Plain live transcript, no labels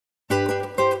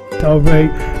celebrate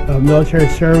military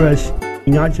service,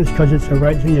 not just because it's the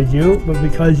right thing to do, but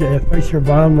because it affects your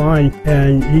bottom line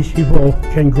and these people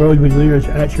can grow to be leaders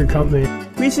at your company.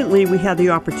 Recently, we had the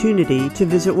opportunity to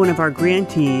visit one of our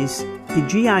grantees, the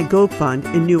GI Go Fund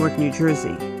in Newark, New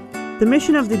Jersey. The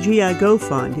mission of the GI Go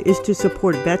Fund is to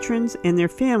support veterans and their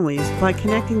families by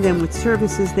connecting them with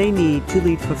services they need to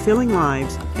lead fulfilling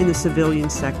lives in the civilian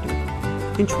sector.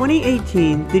 In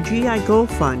 2018, the GI Go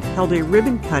Fund held a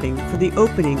ribbon cutting for the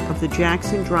opening of the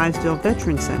Jackson Drysdale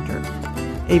Veteran Center,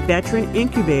 a veteran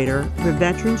incubator where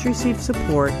veterans receive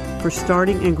support for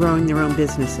starting and growing their own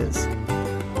businesses.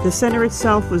 The center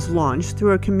itself was launched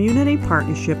through a community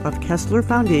partnership of Kessler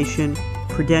Foundation,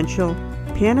 Prudential,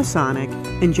 Panasonic,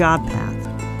 and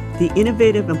JobPath, the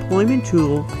innovative employment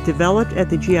tool developed at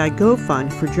the GI Go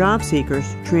Fund for job seekers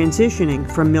transitioning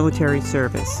from military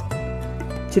service.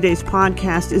 Today's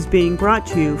podcast is being brought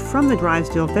to you from the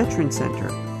Drysdale Veteran Center,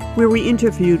 where we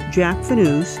interviewed Jack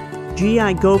Fanous,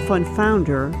 GI Go Fund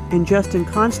founder, and Justin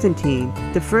Constantine,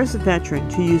 the first veteran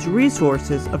to use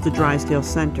resources of the Drysdale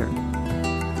Center.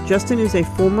 Justin is a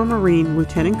former Marine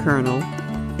Lieutenant Colonel,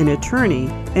 an attorney,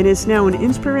 and is now an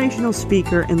inspirational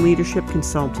speaker and leadership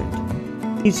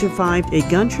consultant. He survived a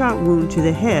gunshot wound to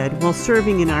the head while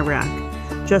serving in Iraq.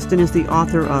 Justin is the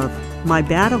author of My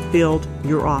Battlefield,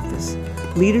 Your Office: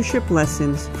 Leadership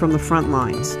Lessons from the Front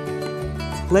Lines.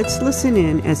 Let's listen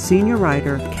in as senior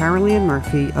writer Carol Ann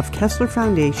Murphy of Kessler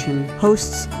Foundation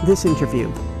hosts this interview.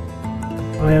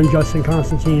 I am Justin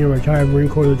Constantine, a retired Marine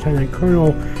Corps Lieutenant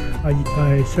Colonel.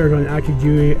 I served on active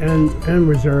duty and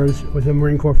reserves with the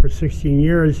Marine Corps for 16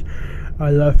 years.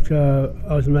 I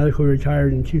was medically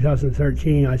retired in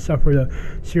 2013. I suffered a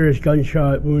serious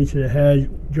gunshot wound to the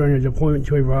head during a deployment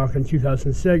to Iraq in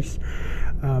 2006.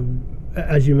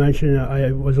 As you mentioned,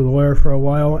 I was a lawyer for a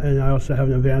while, and I also have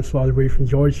an advanced law degree from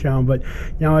Georgetown, but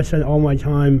now I spend all my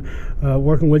time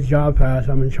working with JobPath.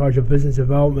 I'm in charge of business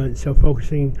development, so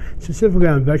focusing specifically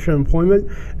on veteran employment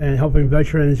and helping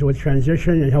veterans with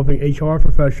transition and helping HR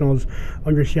professionals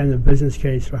understand the business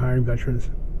case for hiring veterans.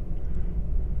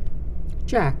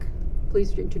 Jack,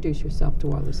 please introduce yourself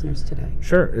to our listeners today.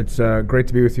 Sure. It's great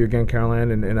to be with you again, Carol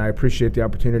Ann, and I appreciate the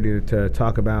opportunity to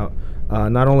talk about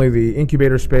not only the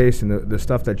incubator space and the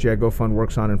stuff that GI Go Fund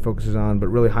works on and focuses on, but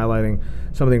really highlighting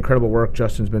some of the incredible work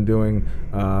Justin's been doing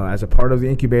as a part of the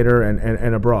incubator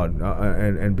and abroad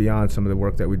and beyond some of the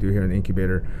work that we do here in the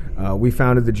incubator. We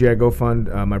founded the GI Go Fund,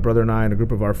 my brother and I and a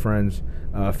group of our friends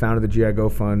founded the GI Go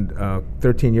Fund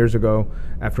 13 years ago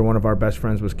after one of our best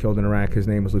friends was killed in Iraq. His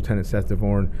name was Lieutenant Seth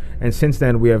DeVorn. And since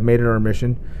then, we have made it our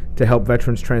mission to help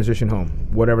veterans transition home,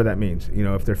 whatever that means. You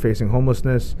know, if they're facing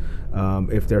homelessness,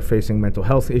 if they're facing mental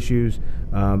health issues,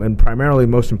 and primarily,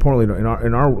 most importantly,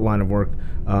 in our line of work,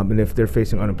 and if they're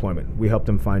facing unemployment. We help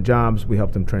them find jobs, we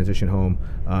help them transition home,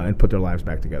 and put their lives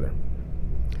back together.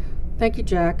 Thank you,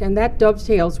 Jack. And that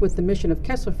dovetails with the mission of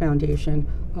Kessler Foundation,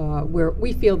 where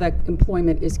we feel that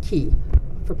employment is key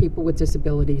for people with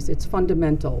disabilities. It's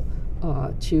fundamental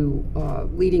to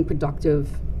leading productive,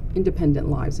 independent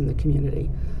lives in the community.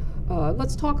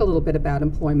 Let's talk a little bit about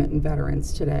employment and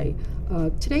veterans today.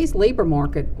 Today's labor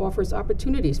market offers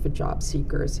opportunities for job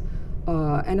seekers,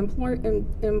 and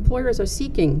employers are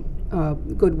seeking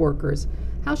good workers.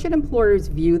 How should employers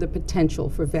view the potential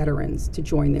for veterans to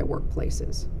join their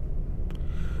workplaces?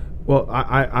 Well,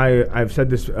 I've said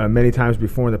this many times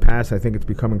before in the past. I think it's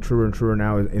becoming truer and truer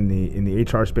now in the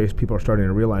HR space. People are starting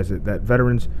to realize that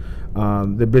veterans,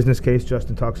 the business case,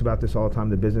 Justin talks about this all the time,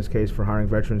 the business case for hiring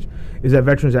veterans, is that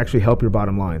veterans actually help your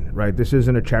bottom line, right? This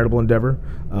isn't a charitable endeavor.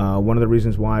 One of the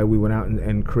reasons why we went out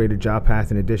and created JobPath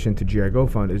in addition to GI Go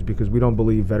Fund is because we don't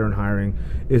believe veteran hiring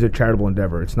is a charitable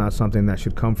endeavor. It's not something that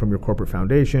should come from your corporate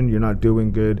foundation. You're not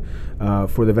doing good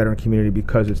for the veteran community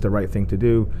because it's the right thing to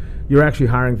do. You're actually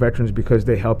hiring veterans because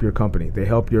they help your company. They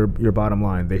help your bottom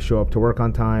line. They show up to work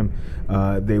on time.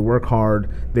 They work hard.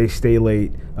 They stay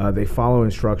late. They follow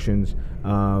instructions.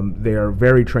 They are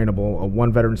very trainable.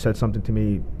 One veteran said something to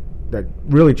me that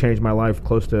really changed my life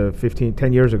close to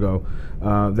 10 years ago,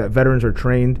 that veterans are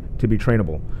trained to be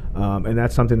trainable. And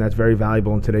that's something that's very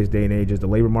valuable in today's day and age as the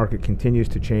labor market continues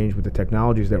to change with the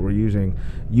technologies that we're using.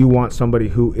 You want somebody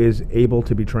who is able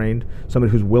to be trained,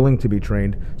 somebody who's willing to be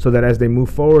trained, so that as they move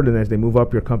forward and as they move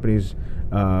up your company's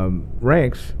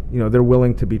ranks, they're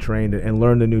willing to be trained and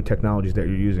learn the new technologies that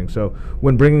you're using. So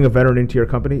when bringing a veteran into your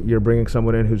company, you're bringing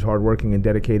someone in who's hardworking and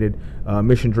dedicated,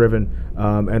 mission-driven,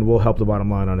 and will help the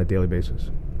bottom line on a daily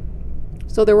basis.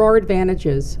 So there are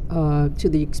advantages to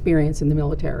the experience in the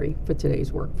military for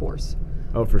today's workforce.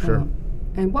 Oh, for sure.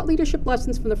 And what leadership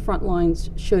lessons from the front lines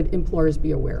should employers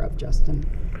be aware of, Justin?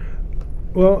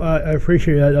 Well, I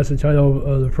appreciate that. That's the title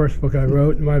of the first book I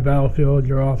wrote, My Battlefield,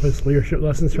 Your Office, Leadership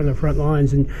Lessons from the Front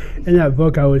Lines. And in that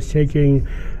book, I was taking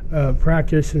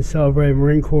practice and celebrating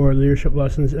Marine Corps leadership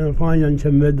lessons and applying them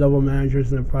to mid-level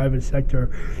managers in the private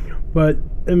sector. But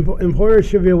employers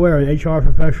should be aware, and HR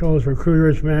professionals,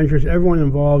 recruiters, managers, everyone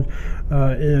involved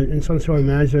in some sort of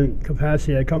management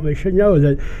capacity at a company should know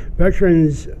that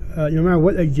veterans, no matter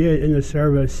what they did in the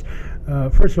service,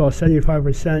 first of all,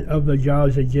 75% of the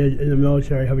jobs they did in the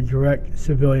military have a direct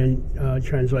civilian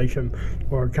translation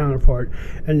or counterpart.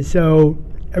 And so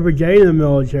every day in the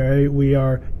military, we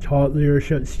are taught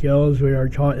leadership skills. We are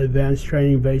taught advanced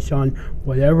training based on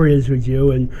whatever it is we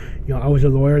do. And I was a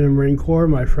lawyer in the Marine Corps.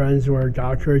 My friends were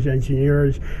doctors,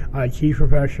 engineers, IT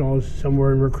professionals. Some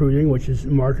were in recruiting, which is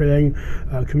marketing,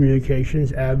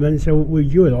 communications, admin. So we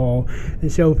do it all.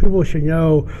 And so people should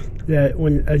know that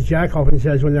when, as Jack often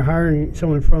says, when they're hiring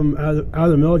someone from out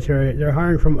of the military, they're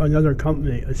hiring from another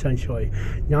company, essentially,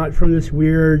 not from this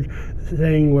weird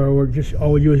thing where we're just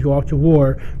all we do is go off to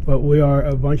war, but we are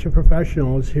a bunch of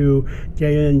professionals who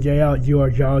day in, day out do our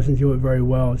jobs and do it very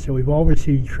well. So we've all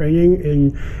received training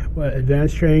in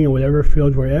advanced training in whatever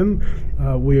field we're in.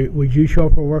 We do show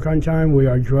up for work on time. We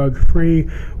are drug free.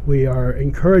 We are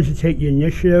encouraged to take the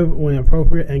initiative when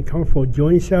appropriate and comfortable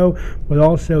doing so, but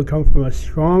also come from a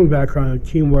strong background of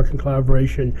teamwork and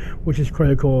collaboration, which is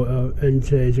critical in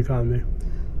today's economy.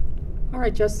 All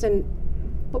right, Justin,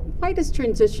 but why does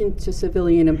transition to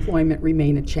civilian employment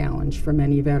remain a challenge for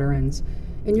many veterans?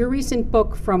 In your recent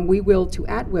book, From We Will to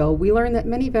At Will, we learn that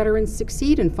many veterans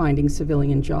succeed in finding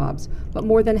civilian jobs, but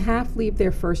more than half leave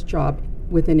their first job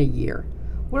within a year.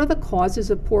 What are the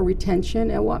causes of poor retention,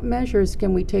 and what measures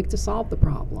can we take to solve the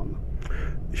problem?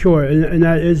 Sure, and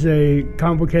that is a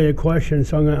complicated question,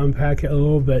 so I'm going to unpack it a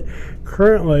little bit.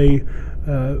 Currently,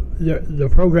 the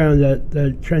program that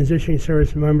the transitioning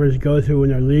service members go through when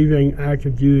they're leaving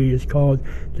active duty is called,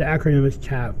 the acronym is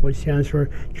TAP, which stands for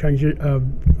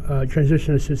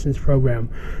Transition Assistance Program.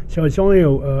 So it's only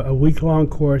a week-long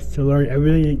course to learn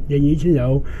everything they need to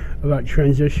know about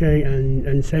transitioning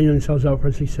and setting themselves up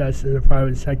for success in the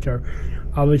private sector.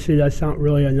 Obviously, that's not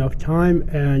really enough time,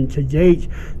 and to date,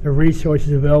 the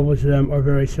resources available to them are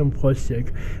very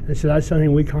simplistic. And so that's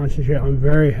something we concentrate on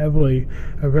very heavily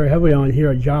on here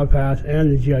at JobPath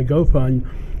and the GI Go Fund.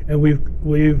 And we've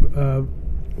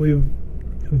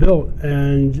built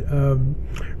and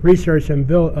researched and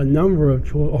built a number of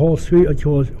tools, a whole suite of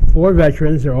tools for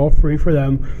veterans. They're all free for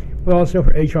them, but also for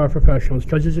HR professionals,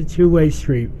 because it's a two-way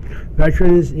street.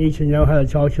 Veterans need to know how to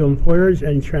talk to employers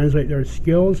and translate their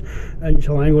skills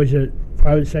into language that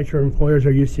private sector employers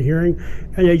are used to hearing,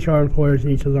 and HR employers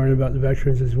need to learn about the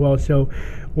veterans as well. So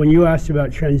when you asked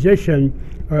about transition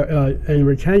and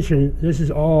retention, this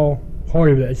is all part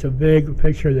of it. It's a big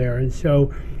picture there. And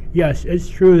so, yes, it's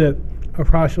true that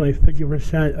approximately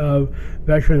 50% of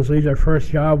veterans leave their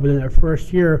first job within their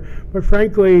first year, but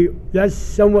frankly, that's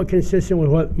somewhat consistent with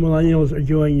what millennials are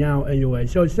doing now anyway.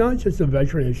 So it's not just a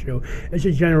veteran issue, it's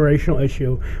a generational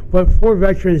issue. But for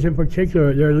veterans in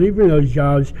particular, they're leaving those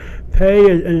jobs. Pay,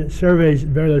 and surveys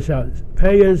bear this out,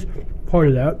 pay is part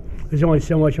of that. There's only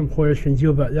so much employers can do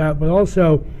about that, but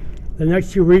also the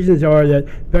next two reasons are that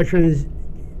veterans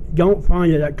don't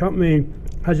find that company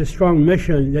has a strong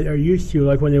mission that they're used to,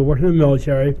 like when they work in the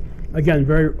military. Again,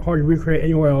 very hard to recreate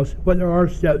anywhere else, but there are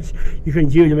steps you can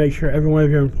do to make sure every one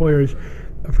of your employers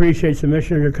appreciates the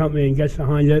mission of your company and gets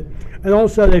behind it. And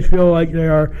also they feel like they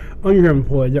are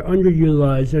underemployed, they're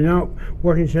underutilized, they're not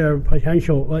working to their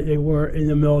potential like they were in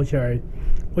the military,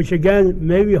 which again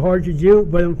may be hard to do,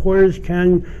 but employers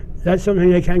can. That's something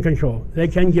they can control. They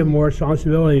can give more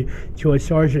responsibility to a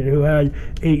sergeant who had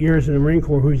 8 years in the Marine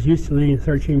Corps who's used to leading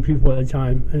 13 people at a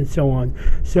time, and so on.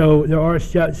 So there are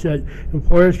steps that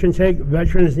employers can take.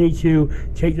 Veterans need to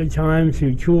take the time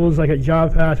to tools like at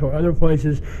JobPath or other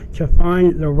places to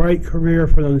find the right career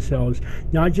for themselves.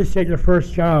 Not just take the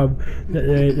first job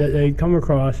that they come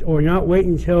across, or not wait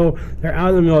until they're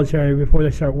out of the military before they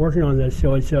start working on this.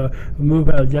 So it's a move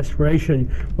out of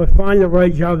desperation. But find the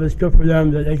right job that's good for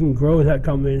them, that they can grow with that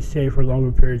company and stay for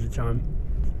longer periods of time.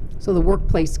 So the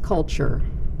workplace culture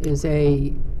is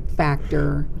a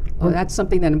factor. That's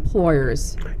something that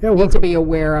employers need to be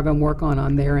aware of and work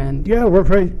on their end. Yeah,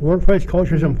 workplace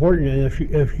culture is important, and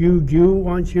if you do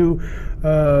want to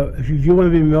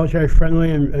be military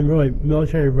friendly and really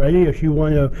military ready, if you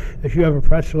have a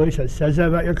press release that says that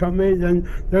about your company, then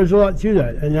there's a lot to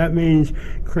that, and that means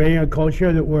creating a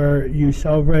culture where you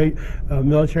celebrate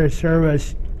military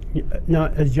service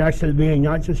not, as Jack said at the beginning,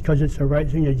 not just because it's the right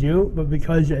thing to do, but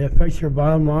because it affects your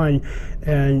bottom line,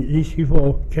 and these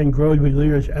people can grow to be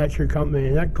leaders at your company.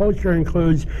 And that culture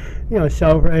includes,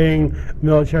 celebrating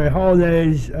military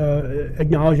holidays,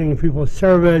 acknowledging people's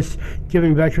service,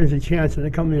 giving veterans a chance at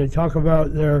the company to talk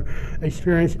about their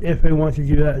experience if they want to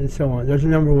do that, and so on. There's a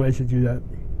number of ways to do that.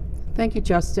 Thank you,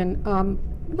 Justin.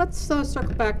 Let's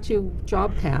circle back to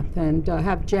JobPath and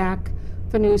have Jack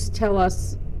Fanous tell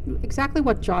us exactly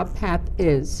what JobPath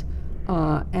is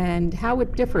and how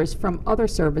it differs from other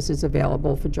services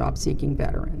available for job-seeking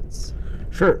veterans.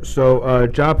 Sure. So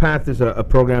JobPath is a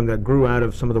program that grew out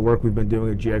of some of the work we've been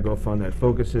doing at GI Go Fund that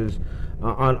focuses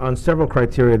on several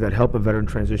criteria that help a veteran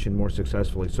transition more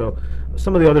successfully. So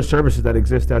some of the other services that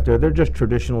exist out there, they're just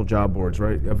traditional job boards,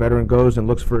 right? A veteran goes and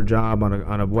looks for a job on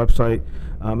a website,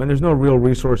 and there's no real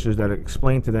resources that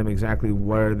explain to them exactly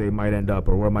where they might end up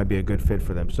or where might be a good fit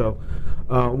for them. So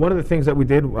one of the things that we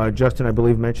did, Justin, I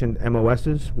believe, mentioned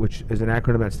MOSs, which is an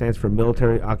acronym that stands for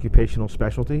Military Occupational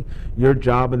Specialty. Your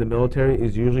job in the military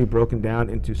is usually broken down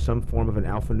into some form of an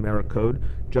alphanumeric code.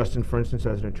 Justin, for instance,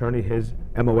 as an attorney, his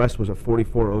MOS was a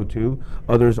 4402.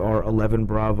 Others are 11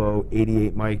 Bravo,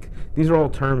 88 Mike. These are all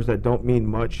terms that don't mean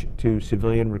much to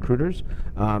civilian recruiters.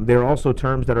 They're also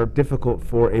terms that are difficult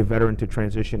for a veteran to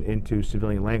transition into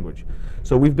civilian language.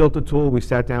 So we've built a tool. We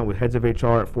sat down with heads of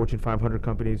HR at Fortune 500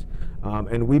 companies,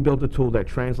 and we built a tool that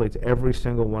translates every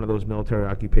single one of those military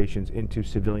occupations into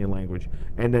civilian language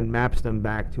and then maps them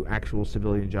back to actual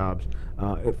civilian jobs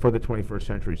for the 21st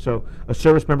century. So a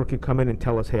service member could come in and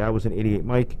tell us, hey, I was an 88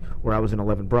 Mike or I was an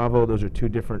 11 Bravo. Those are two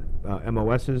different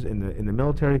MOSs in the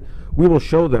military. We will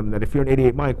show them that if you're an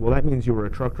 88 Mike, well, that means you were a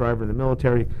truck driver in the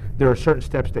military. There are certain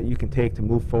steps that you can take to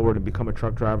move forward and become a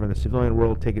truck driver in the civilian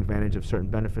world, take advantage of certain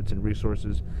benefits and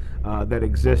resources that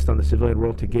exist on the civilian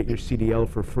world to get your CDL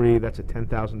for free. That's a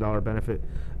 $10,000 benefit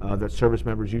that service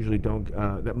members usually don't,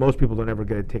 that most people don't ever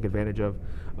get to take advantage of.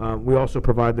 We also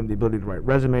provide them the ability to write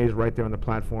resumes right there on the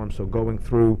platform. So going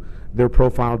through their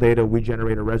profile data, we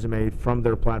generate a resume from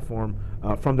their platform,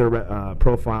 from their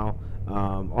profile,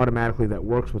 automatically that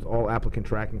works with all applicant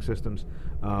tracking systems.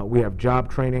 We have job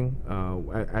training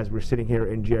as we're sitting here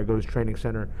in GI Go's training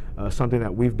center, something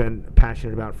that we've been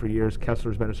passionate about for years.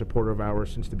 Kessler's been a supporter of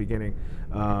ours since the beginning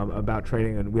about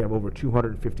training, and we have over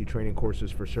 250 training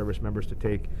courses for service members to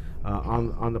take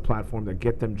on the platform that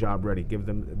get them job ready, give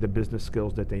them the business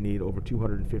skills that they need, over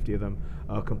 250 of them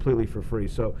completely for free.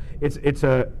 So it's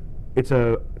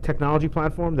a technology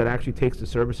platform that actually takes the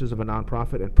services of a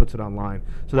nonprofit and puts it online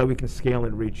so that we can scale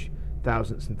and reach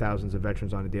thousands and thousands of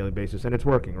veterans on a daily basis. And it's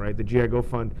working, right? The GI Go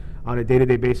Fund, on a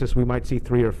day-to-day basis, we might see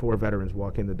 3 or 4 veterans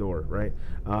walk in the door, right?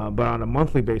 But on a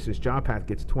monthly basis, JobPath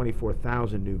gets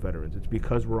 24,000 new veterans. It's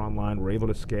because we're online, we're able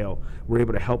to scale, we're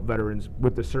able to help veterans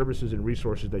with the services and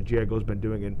resources that GI Go's been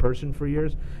doing in person for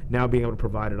years, now being able to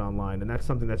provide it online. And that's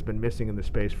something that's been missing in the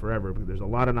space forever, because there's a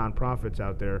lot of nonprofits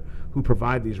out there who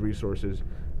provide these resources,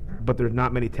 but there's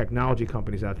not many technology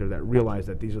companies out there that realize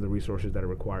that these are the resources that are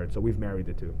required. So we've married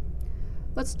the two.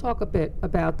 Let's talk a bit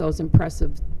about those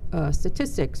impressive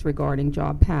statistics regarding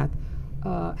JobPath.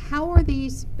 How are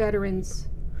these veterans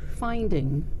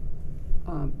finding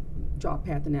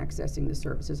JobPath and accessing the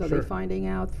services? Are Sure. they finding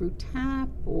out through TAP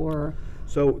or?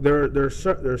 So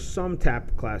there's some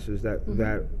TAP classes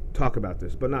that talk about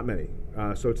this, but not many.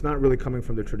 So it's not really coming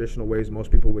from the traditional ways most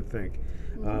people would think.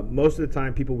 Most of the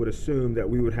time, people would assume that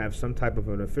we would have some type of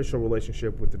an official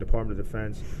relationship with the Department of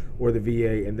Defense or the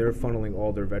VA, and they're funneling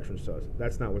all their veterans to us.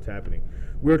 That's not what's happening.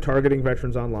 We're targeting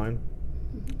veterans online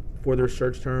for their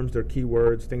search terms, their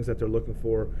keywords, things that they're looking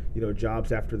for,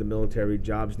 jobs after the military,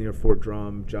 jobs near Fort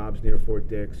Drum, jobs near Fort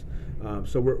Dix.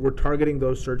 So we're targeting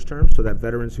those search terms so that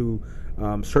veterans who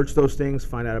search those things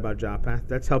find out about JobPath.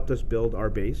 That's helped us build our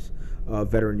base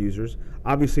of veteran users.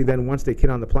 Obviously, then once they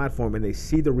get on the platform and they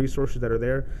see the resources that are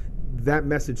there, that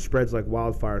message spreads like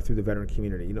wildfire through the veteran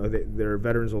community. Their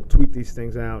veterans will tweet these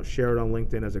things out, share it on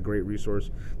LinkedIn as a great resource.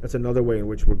 That's another way in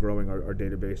which we're growing our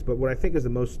database. But what I think is the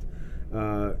most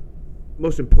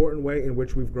important way in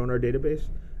which we've grown our database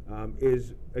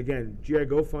is, again, GI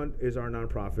Go Fund is our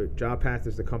nonprofit. JobPath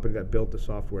is the company that built the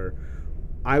software.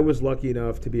 I was lucky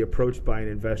enough to be approached by an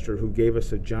investor who gave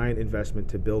us a giant investment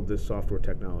to build this software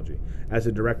technology as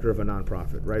a director of a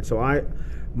nonprofit, right? So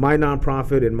my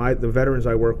nonprofit and the veterans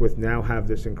I work with now have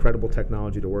this incredible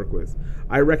technology to work with.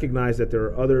 I recognize that there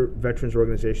are other veterans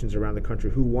organizations around the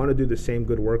country who want to do the same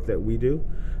good work that we do,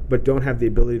 but don't have the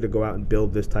ability to go out and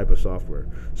build this type of software.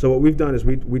 So what we've done is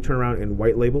we turn around and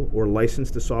white label or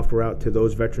license the software out to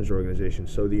those veterans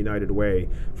organizations. So the United Way,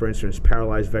 for instance,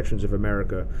 Paralyzed Veterans of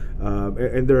America,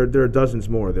 and there are dozens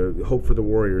more. There are Hope for the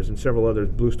Warriors and several others,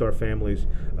 Blue Star Families,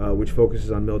 which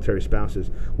focuses on military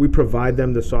spouses. We provide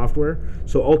them the software,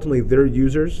 so ultimately their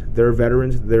users, their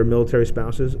veterans, their military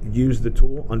spouses use the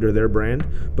tool under their brand,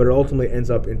 but it ultimately ends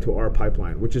up into our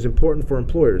pipeline, which is important for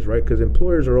employers, right? Because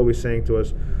employers are always saying to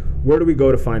us, where do we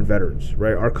go to find veterans,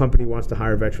 right? Our company wants to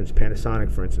hire veterans,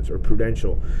 Panasonic, for instance, or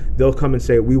Prudential. They'll come and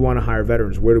say, we want to hire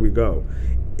veterans. Where do we go?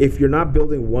 If you're not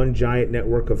building one giant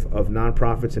network of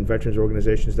nonprofits and veterans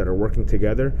organizations that are working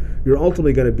together, you're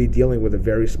ultimately going to be dealing with a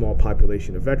very small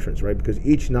population of veterans, right? Because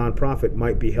each nonprofit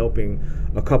might be helping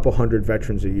a couple hundred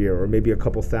veterans a year, or maybe a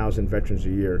couple thousand veterans a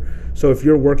year. So if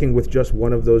you're working with just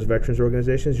one of those veterans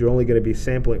organizations, you're only going to be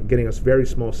getting a very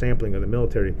small sampling of the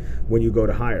military when you go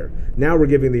to hire. Now we're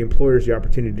giving the employers the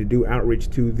opportunity to do outreach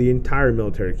to the entire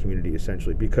military community,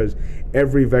 essentially, because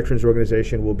every veterans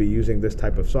organization will be using this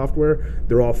type of software.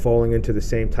 They're all falling into the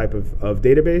same type of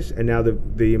database, and now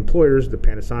the employers, the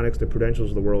Panasonics, the Prudentials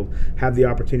of the world, have the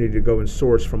opportunity to go and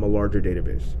source from a larger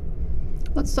database.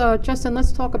 Let's, Justin,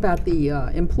 let's talk about the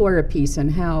employer piece and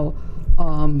how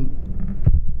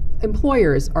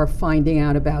employers are finding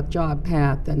out about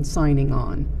JobPath and signing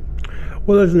on.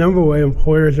 Well, there's a number of ways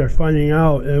employers are finding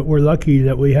out. We're lucky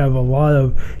that we have a lot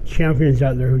of champions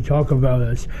out there who talk about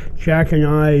us. Jack and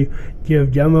I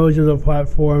give demos of the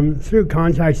platform through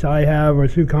contacts I have or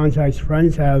through contacts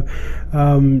friends have.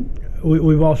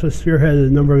 We've also spearheaded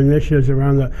a number of initiatives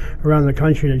around the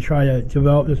country to try to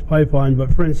develop this pipeline.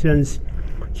 But for instance,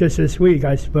 just this week,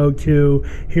 I spoke to,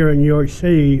 here in New York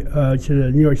City, to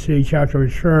the New York City chapter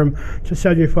of SHRM, to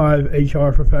 75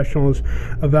 HR professionals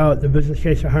about the business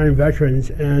case of hiring veterans.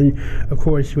 And of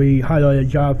course, we highlighted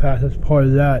JobPath as part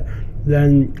of that.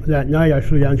 Then that night, I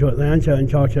flew down to Atlanta and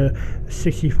talked to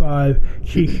 65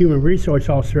 chief human resource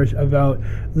officers about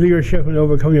leadership and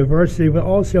overcoming adversity, but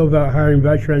also about hiring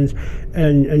veterans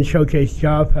and showcase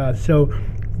JobPath. So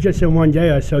just in one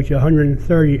day, I spoke to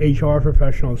 130 HR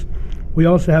professionals. We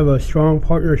also have a strong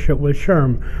partnership with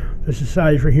SHRM, the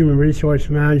Society for Human Resource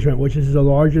Management, which is the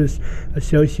largest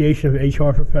association of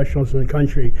HR professionals in the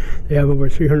country. They have over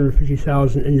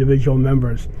 350,000 individual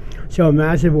members. So a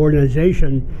massive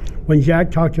organization. When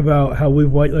Jack talked about how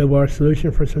we've white labeled our solution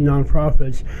for some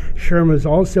nonprofits, SHRM is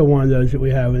also one of those that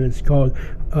we have, and it's called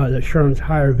the SHRM's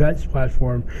Hire Vets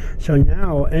platform. So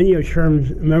now any of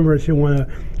SHRM's members who want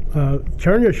to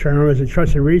turn to SHRM as a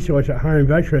trusted resource at hiring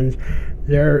veterans,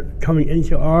 they're coming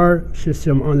into our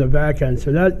system on the back end.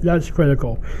 So that's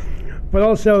critical. But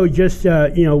also just,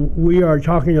 we are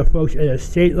talking to folks at a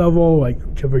state level,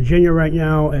 like to Virginia right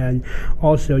now, and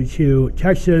also to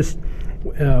Texas.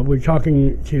 We're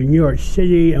talking to New York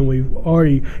City, and we've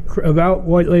already about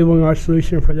white labeling our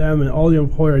solution for them and all the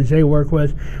employers they work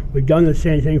with. We've done the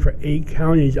same thing for 8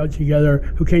 counties up together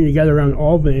who came together around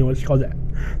Albany, what's called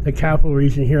the Capital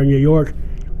Region here in New York.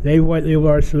 They white label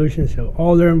our solution, so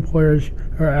all their employers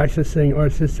are accessing our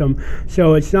system.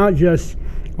 So it's not just,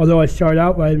 although I started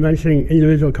out by mentioning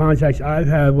individual contacts I've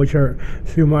had, which are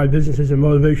through my business as a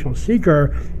motivational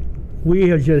seeker, we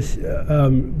have just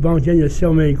bumped into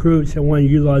so many groups that want to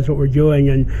utilize what we're doing,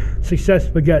 and success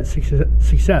begets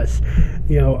success.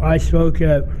 I spoke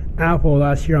at Apple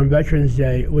last year on Veterans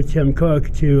Day with Tim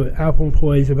Cook to Apple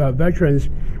employees about veterans.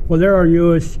 Well, they're our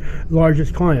newest,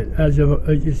 largest client as of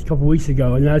just a couple weeks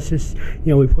ago, and that's just,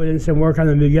 we put in some work on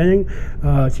the beginning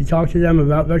to talk to them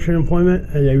about veteran employment,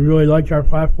 and they really liked our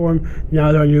platform.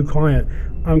 Now they're a new client.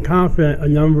 I'm confident a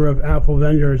number of Apple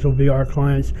vendors will be our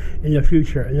clients in the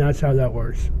future, and that's how that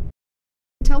works.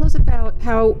 Tell us about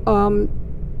how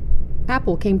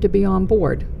Apple came to be on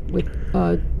board with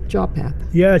JobPath.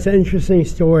 Yeah, it's an interesting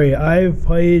story. I've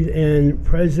played in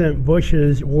President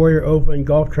Bush's Warrior Open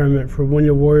golf tournament for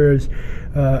Wounded Warriors.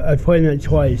 I've played in it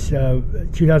twice,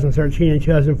 2013 and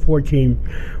 2014.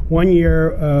 One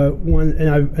year,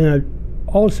 and I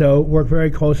also work very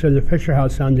closely with the Fisher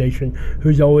House Foundation,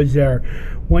 who's always there.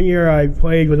 One year I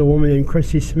played with a woman named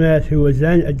Christy Smith, who was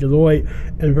then at Deloitte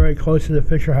and very close to the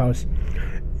Fisher House.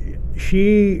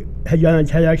 She had done a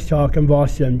TEDx talk in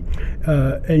Boston,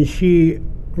 and she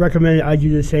recommended I do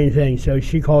the same thing. So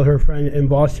she called her friend in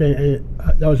Boston,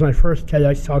 and that was my first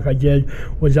TEDx talk I did,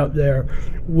 was up there.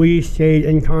 We stayed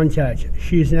in contact.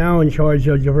 She's now in charge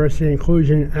of diversity and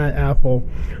inclusion at Apple.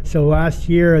 So last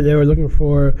year they were looking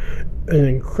for an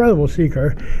incredible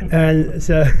seeker, and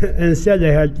so instead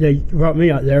they brought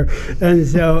me out there, and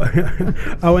so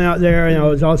I went out there, and there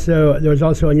was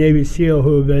also a Navy SEAL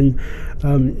who had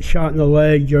been shot in the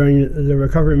leg during the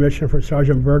recovery mission for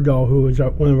Sergeant Bergdahl, who was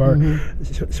one of our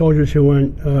soldiers who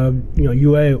went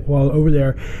UA while over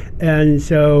there,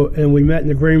 and we met in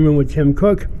the green room with Tim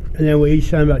Cook, and then we each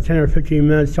spend about 10 or 15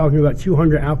 minutes talking about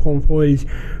 200 Apple employees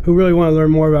who really want to learn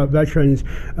more about veterans,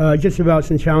 just about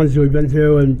some challenges we've been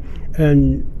through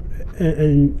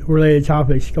and related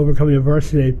topics, overcoming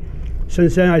adversity.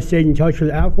 Since then, I stayed in touch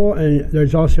with Apple, and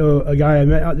there's also a guy I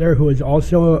met out there who is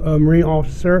also a Marine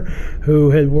officer who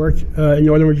had worked in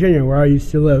Northern Virginia, where I used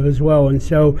to live as well. And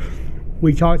so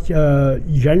we talked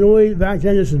generally back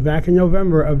then, this is back in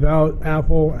November, about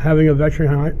Apple having a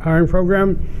veteran hiring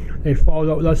program. They followed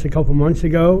up with us a couple months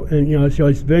ago, and so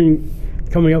it's been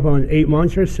coming up on 8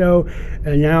 months or so,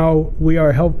 and now we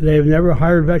are they've never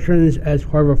hired veterans as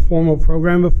part of a formal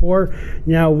program before.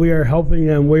 Now we are helping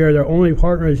them. We are their only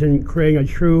partners in creating a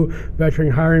true veteran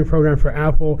hiring program for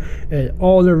Apple at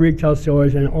all their retail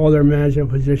stores and all their management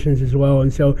positions as well.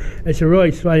 And so it's a really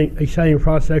exciting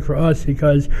prospect for us,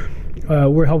 because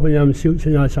we're helping them soup to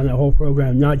nuts on the whole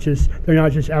program. They're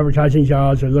not just advertising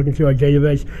jobs or looking through our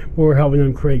database, but we're helping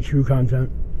them create true content.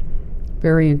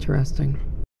 Very interesting.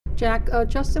 Jack,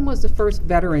 Justin was the first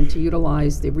veteran to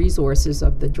utilize the resources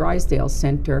of the Drysdale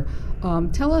Center.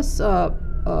 Tell us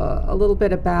a little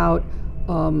bit about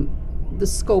the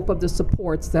scope of the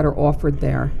supports that are offered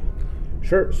there.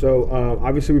 Sure. So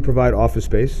obviously we provide office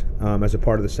space as a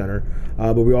part of the center,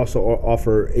 but we also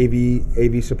offer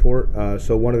AV support.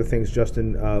 So one of the things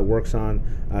Justin works on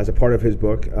as a part of his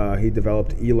book, he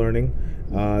developed e-learning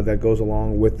that goes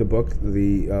along with the book,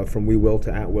 the From We Will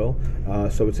to At Will.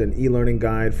 So it's an e-learning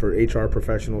guide for HR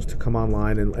professionals to come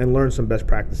online and learn some best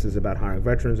practices about hiring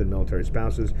veterans and military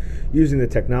spouses. Using the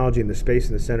technology and the space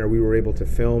in the center, we were able to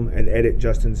film and edit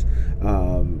Justin's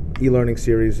e-learning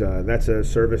series. That's a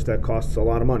service that costs a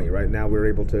lot of money. Right now we're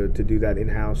able to do that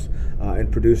in-house and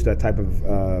produce that type of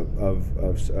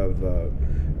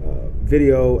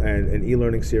video and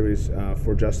e-learning series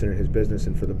for Justin and his business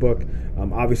and for the book.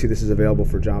 Obviously this is available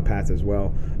for JobPath as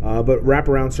well. But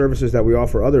wraparound services that we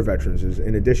offer other veterans is,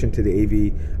 in addition to the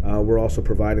AV, we're also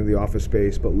providing the office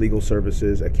space, but legal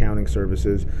services, accounting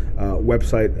services,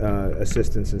 website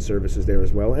assistance and services there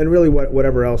as well, and really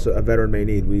whatever else a veteran may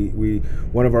need.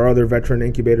 One of our other veteran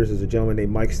incubators is a gentleman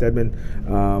named Mike Stedman,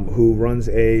 who runs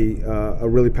a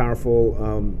really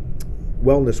powerful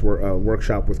wellness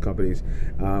workshop with companies,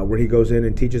 where he goes in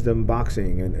and teaches them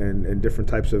boxing and different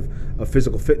types of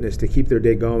physical fitness to keep their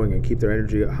day going and keep their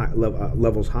energy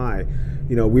levels high.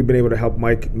 We've been able to help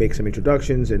Mike make some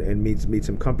introductions and meet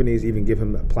some companies, even give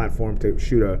him a platform to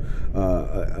shoot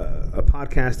a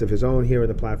podcast of his own here in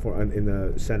the platform in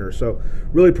the center. So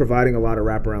really providing a lot of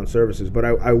wraparound services. But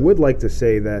I would like to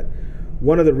say that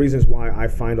one of the reasons why I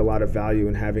find a lot of value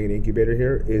in having an incubator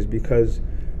here is because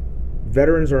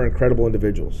veterans are incredible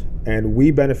individuals, and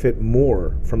we benefit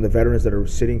more from the veterans that are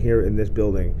sitting here in this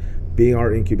building being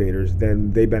our incubators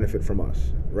than they benefit from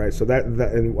us, right? So that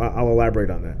and I'll elaborate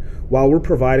on that. While we're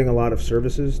providing a lot of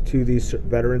services to these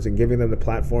veterans and giving them the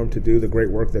platform to do the great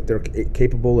work that they're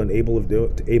capable and able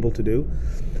to do,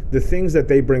 the things that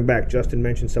they bring back. Justin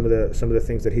mentioned some of the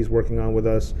things that he's working on with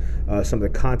us, some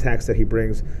of the contacts that he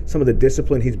brings, some of the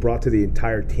discipline he's brought to the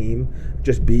entire team,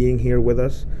 just being here with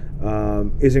us.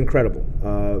 Is incredible.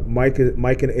 Mike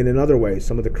in another way,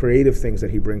 some of the creative things that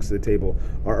he brings to the table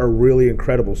are really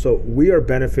incredible. So we are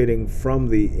benefiting from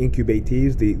the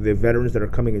incubatees, the veterans that are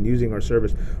coming and using our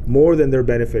service, more than they're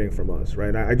benefiting from us,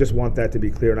 right? I just want that to be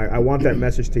clear, and I want that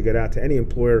message to get out to any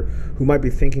employer who might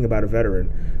be thinking about a veteran.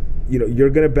 You're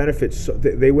going to benefit.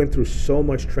 They went through so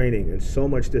much training and so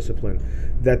much discipline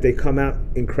that they come out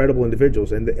incredible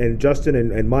individuals. And Justin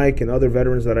and Mike and other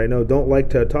veterans that I know don't like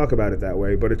to talk about it that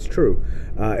way, but it's true.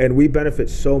 And we benefit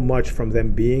so much from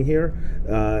them being here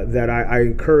that I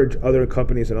encourage other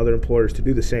companies and other employers to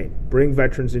do the same. Bring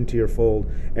veterans into your fold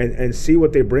and see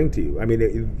what they bring to you. I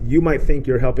mean, you might think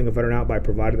you're helping a veteran out by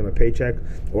providing them a paycheck,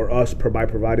 or us by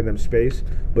providing them space,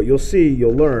 but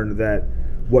you'll learn that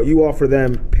what you offer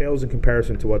them pales in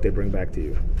comparison to what they bring back to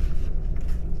you.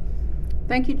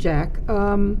 Thank you, Jack.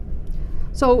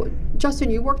 So, Justin,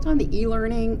 you worked on the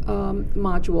e-learning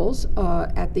modules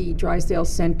at the Drysdale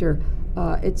Center.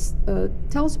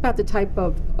 Tell us about the type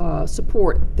of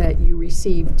support that you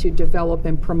received to develop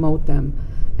and promote them,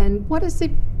 and what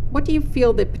do you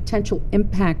feel the potential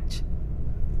impact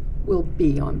will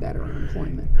be on veteran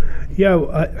employment? Yeah,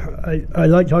 I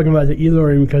like talking about the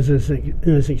e-learning because it's an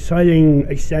exciting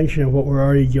extension of what we're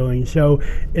already doing. So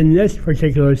in this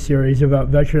particular series about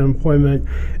veteran employment,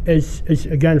 it's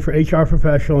again for HR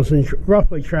professionals and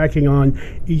roughly tracking on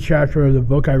each chapter of the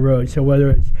book I wrote. So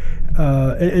whether it's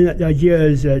and the idea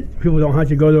is that people don't have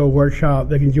to go to a workshop.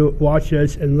 They can watch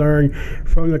this and learn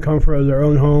from the comfort of their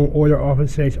own home or their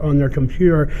office space on their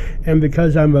computer. And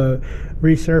because I'm a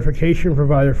recertification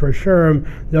provider for for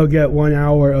SHRM, they'll get 1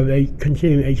 hour of a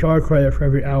continuing HR credit for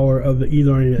every hour of the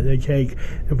e-learning that they take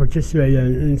and participate in.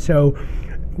 And so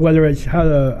whether it's how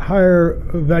to hire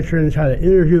veterans, how to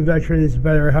interview veterans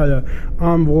better, how to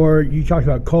onboard. You talked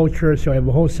about culture, so I have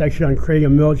a whole section on creating a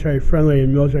military-friendly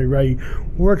and military-ready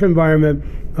work environment,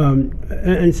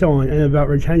 and so on, and about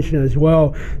retention as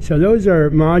well. So those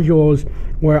are modules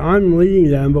where I'm leading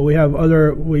them, but we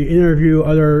interview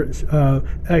other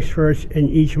experts in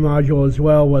each module as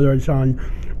well, whether it's on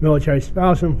military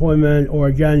spouse employment, or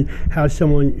again, have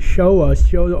someone show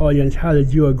the audience how to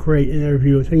do a great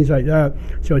interview, things like that.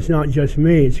 So it's not just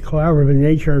me, it's collaborative in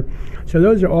nature. So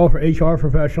those are all for HR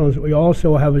professionals. We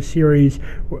also have a series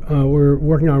we're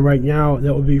working on right now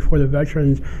that will be for the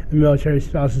veterans and military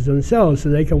spouses themselves, so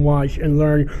they can watch and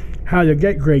learn how to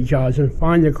get great jobs and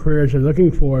find the careers they're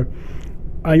looking for.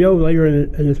 I know later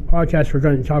in this podcast we're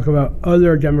going to talk about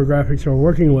other demographics we're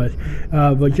working with,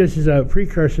 but just as a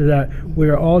precursor to that, we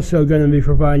are also going to be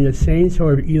providing the same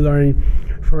sort of e-learning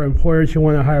for employers who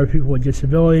want to hire people with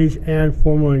disabilities and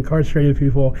formerly incarcerated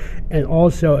people, and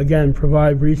also, again,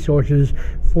 provide resources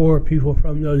for people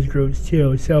from those groups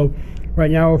too. So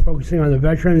right now we're focusing on the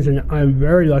veterans, and I'm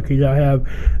very lucky that I have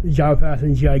JobPath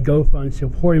and GI Go Fund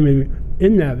supporting me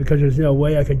in that, because there's no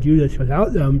way I could do this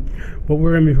without them. But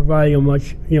we're going to be providing a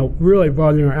much, really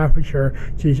broadening our aperture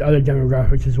to these other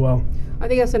demographics as well. I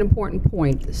think that's an important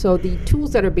point. So the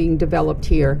tools that are being developed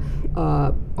here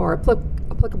are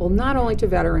applicable not only to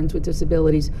veterans with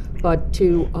disabilities, but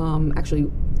to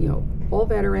actually, all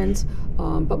veterans,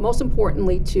 but most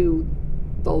importantly to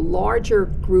the larger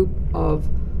group of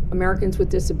Americans with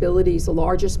disabilities, the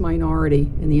largest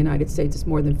minority in the United States. Is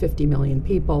more than 50 million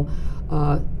people.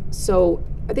 So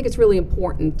I think it's really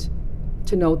important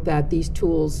to note that these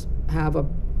tools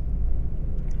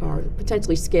are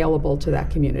potentially scalable to that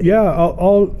community. Yeah,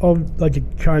 I'll like to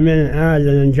chime in and add,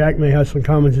 and then Jack may have some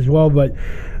comments as well. But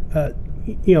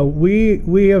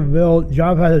we have built,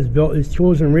 JobPath has built its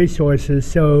tools and resources.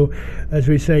 So, as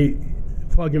we say,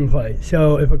 plug and play.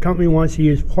 So if a company wants to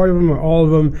use part of them or all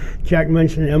of them, Jack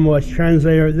mentioned MLS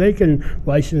Translator, they can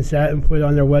license that and put it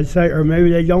on their website, or maybe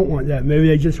they don't want that. Maybe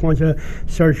they just want to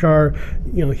search our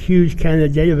huge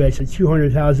candidate database of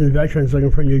 200,000 veterans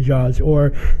looking for new jobs,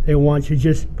 or they want to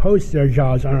just post their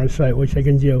jobs on our site, which they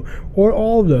can do, or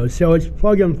all of those. So it's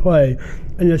plug and play.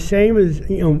 And the same as,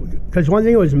 because one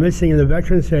thing that was missing in the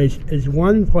veteran space is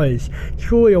one place,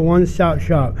 truly a one-stop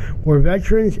shop, where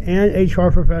veterans and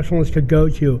HR professionals could go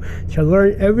to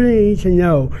learn everything they need to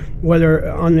know, whether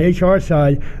on the HR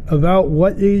side, about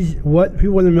what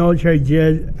people in the military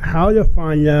did, how to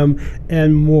find them,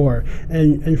 and more.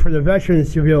 And for the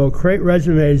veterans to be able to create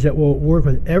resumes that will work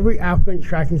with every applicant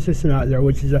tracking system out there,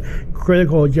 which is a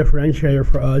critical differentiator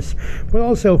for us, but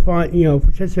also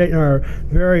participate in our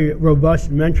very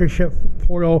robust mentorship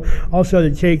portal, also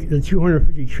to take the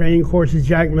 250 training courses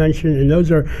Jack mentioned, and those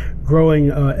are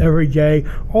growing every day,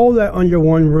 all that under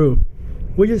one roof.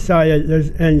 We decided,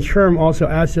 and SHRM also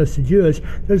asked us to do this,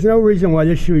 there's no reason why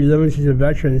this should be limited to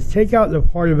veterans. Take out the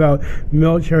part about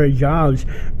military jobs,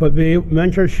 but be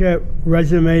mentorship,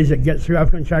 resumes that get through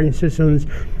applicant tracking systems,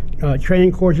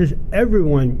 training courses.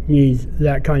 Everyone needs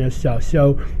that kind of stuff.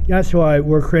 So that's why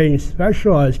we're creating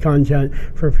specialized content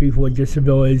for people with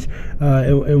disabilities.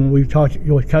 And we've talked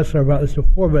with Kessler about this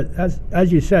before, but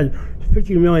as you said,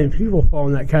 50 million people fall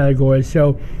in that category.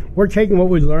 So we're taking what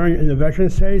we learned in the veteran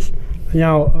space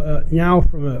now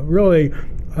from a really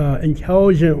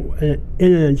intelligent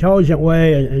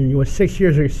way, and with 6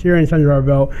 years of experience under our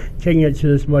belt, taking it to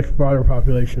this much broader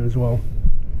population as well.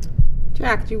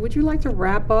 Jack, would you like to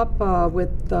wrap up with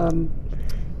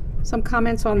some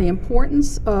comments on the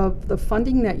importance of the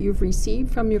funding that you've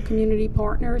received from your community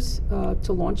partners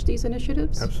to launch these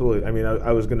initiatives? Absolutely. I mean,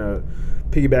 I was going to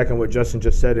piggyback on what Justin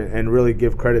just said and really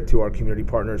give credit to our community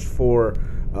partners for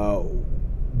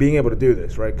being able to do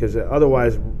this, right? Because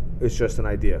otherwise, it's just an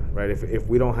idea, right? If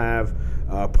we don't have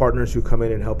partners who come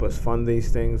in and help us fund these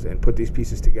things and put these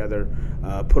pieces together,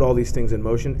 put all these things in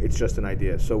motion, it's just an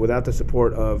idea. So without the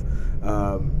support of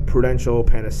Prudential,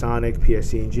 Panasonic,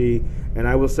 PSE&G, and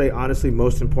I will say honestly,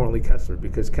 most importantly, Kessler,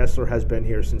 because Kessler has been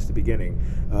here since the beginning.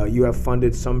 You have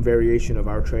funded some variation of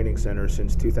our training center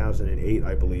since 2008,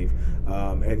 I believe,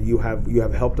 and you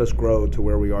have helped us grow to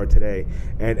where we are today.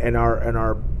 And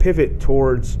our pivot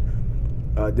towards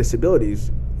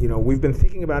disabilities, we've been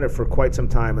thinking about it for quite some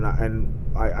time, and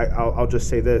I'll just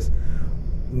say this.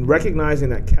 Recognizing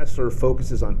that Kessler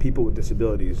focuses on people with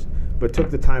disabilities, but took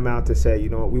the time out to say,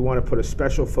 we want to put a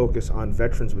special focus on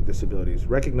veterans with disabilities,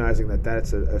 recognizing that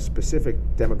that's a specific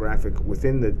demographic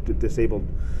within the disabled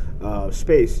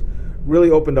space,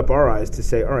 really opened up our eyes to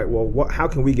say, all right, well, how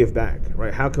can we give back,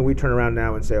 right? How can we turn around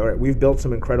now and say, all right, we've built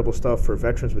some incredible stuff for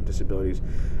veterans with disabilities.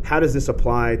 How does this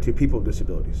apply to people with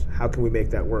disabilities? How can we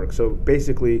make that work? So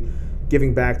basically,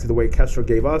 giving back to the way Kessler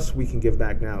gave us, we can give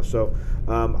back now. So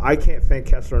I can't thank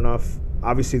Kessler enough.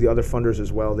 Obviously, the other funders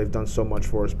as well. They've done so much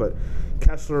for us. But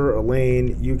Kessler,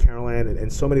 Elaine, you, Caroline,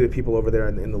 and so many of the people over there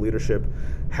in the leadership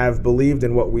have believed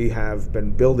in what we have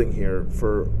been building here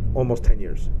for almost 10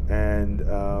 years. And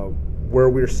where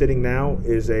we're sitting now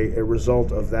is a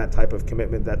result of that type of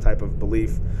commitment, that type of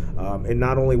belief, in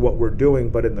not only what we're doing,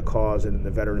 but in the cause and in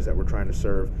the veterans that we're trying to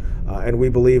serve. And we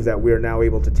believe that we are now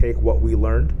able to take what we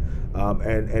learned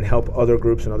and help other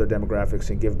groups and other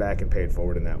demographics and give back and pay it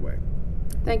forward in that way.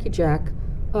 Thank you, Jack.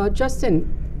 Justin,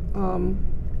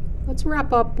 let's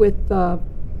wrap up with a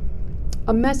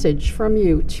message from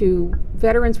you to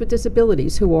veterans with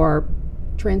disabilities who are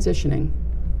transitioning.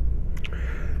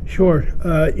 Sure.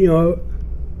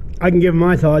 I can give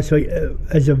my thoughts. So,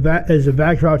 as a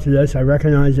backdrop to this, I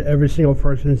recognize that every single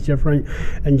person is different,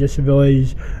 and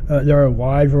disabilities. There are a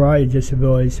wide variety of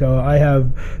disabilities. So I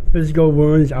have physical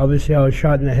wounds. Obviously, I was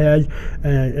shot in the head,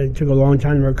 and it took a long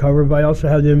time to recover. But I also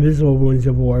have the invisible wounds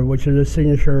of war, which are the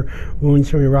signature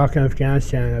wounds from Iraq and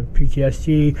Afghanistan. I have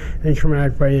PTSD and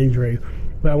traumatic brain injury.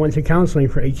 But I went to counseling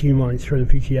for 18 months for the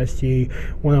PTSD,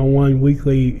 one-on-one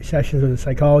weekly sessions with a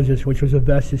psychologist, which was the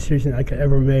best decision I could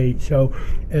ever make. So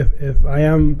if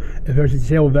there's a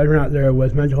disabled veteran out there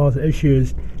with mental health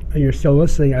issues and you're still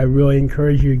listening, I really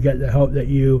encourage you to get the help that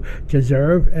you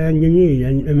deserve and you need,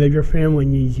 and maybe your family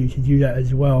needs you to do that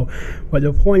as well. But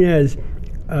the point is,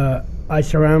 I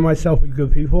surrounded myself with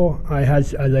good people. I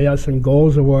laid out some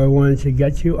goals of where I wanted to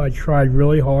get to. I tried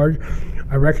really hard.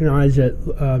 I recognize that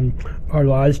our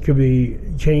lives could be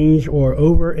changed or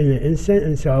over in an instant,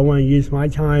 and so I want to use my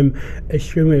time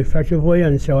extremely effectively,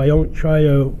 and so I don't try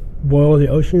to boil the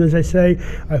ocean, as I say.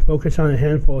 I focus on a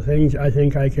handful of things I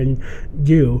think I can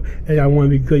do, and I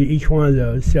want to be good at each one of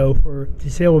those. So for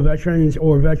disabled veterans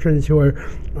or veterans who are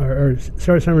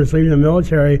service members leaving the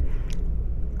military,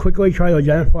 quickly try to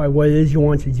identify what it is you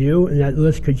want to do, and that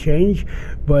list could change,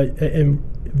 but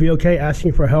be okay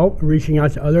asking for help, reaching out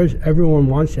to others. Everyone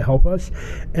wants to help us,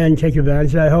 and take advantage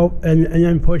of that help, and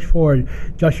then push forward.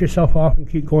 Dust yourself off and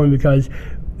keep going, because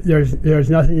there's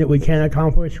nothing that we can't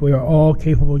accomplish. We are all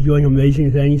capable of doing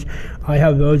amazing things. I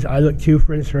have those I look to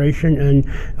for inspiration, and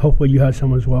hopefully you have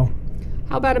some as well.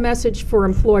 How about a message for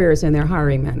employers and their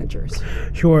hiring managers?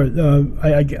 Sure.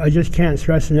 I just can't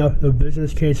stress enough the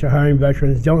business case for hiring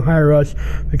veterans. Don't hire us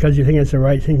because you think it's the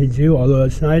right thing to do, although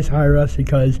it's nice. Hire us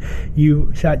because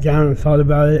you sat down and thought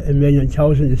about it and made an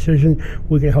intelligent decision.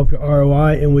 We can help your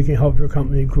ROI and we can help your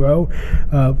company grow.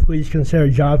 Please consider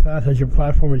JobPath as your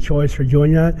platform of choice for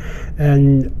doing that,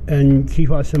 and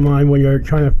keep us in mind when you're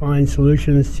trying to find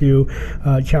solutions to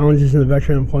challenges in the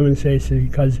veteran employment space,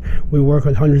 because we work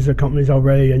with hundreds of companies already,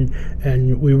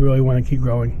 and we really want to keep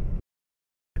growing.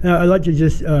 I'd like to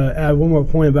just add one more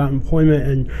point about employment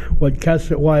and what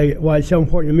Kessler, why it's so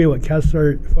important to me what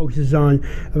Kessler focuses on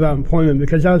about employment,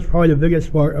 because that was probably the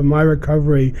biggest part of my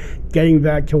recovery, getting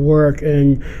back to work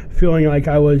and feeling like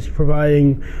I was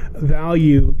providing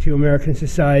value to American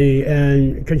society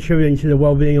and contributing to the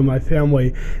well-being of my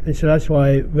family. And so that's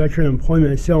why veteran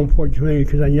employment is so important to me,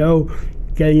 because I know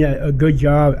getting a good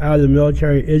job out of the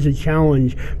military is a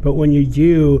challenge, but when you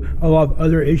do, a lot of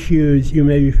other issues you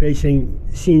may be facing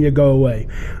seem to go away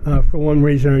for one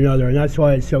reason or another, and that's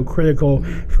why it's so critical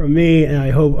for me, and I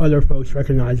hope other folks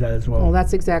recognize that as well. Well,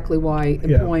 that's exactly why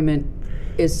employment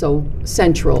is so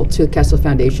central to Kessler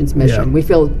Foundation's mission. Yeah. We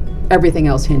feel everything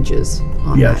else hinges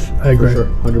on that. Yes, I agree. For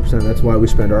sure, 100%. That's why we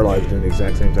spend our lives doing the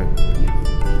exact same thing.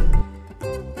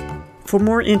 For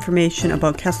more information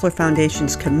about Kessler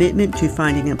Foundation's commitment to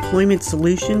finding employment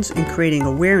solutions and creating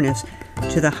awareness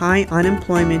to the high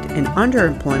unemployment and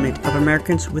underemployment of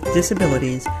Americans with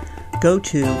disabilities, go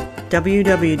to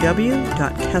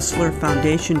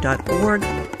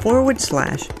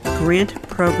www.kesslerfoundation.org/grant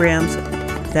programs.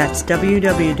 That's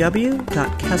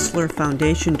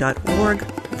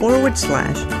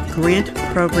www.kesslerfoundation.org/grant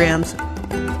programs.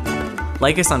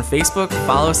 Like us on Facebook,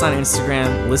 follow us on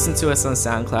Instagram, listen to us on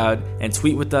SoundCloud, and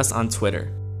tweet with us on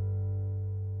Twitter.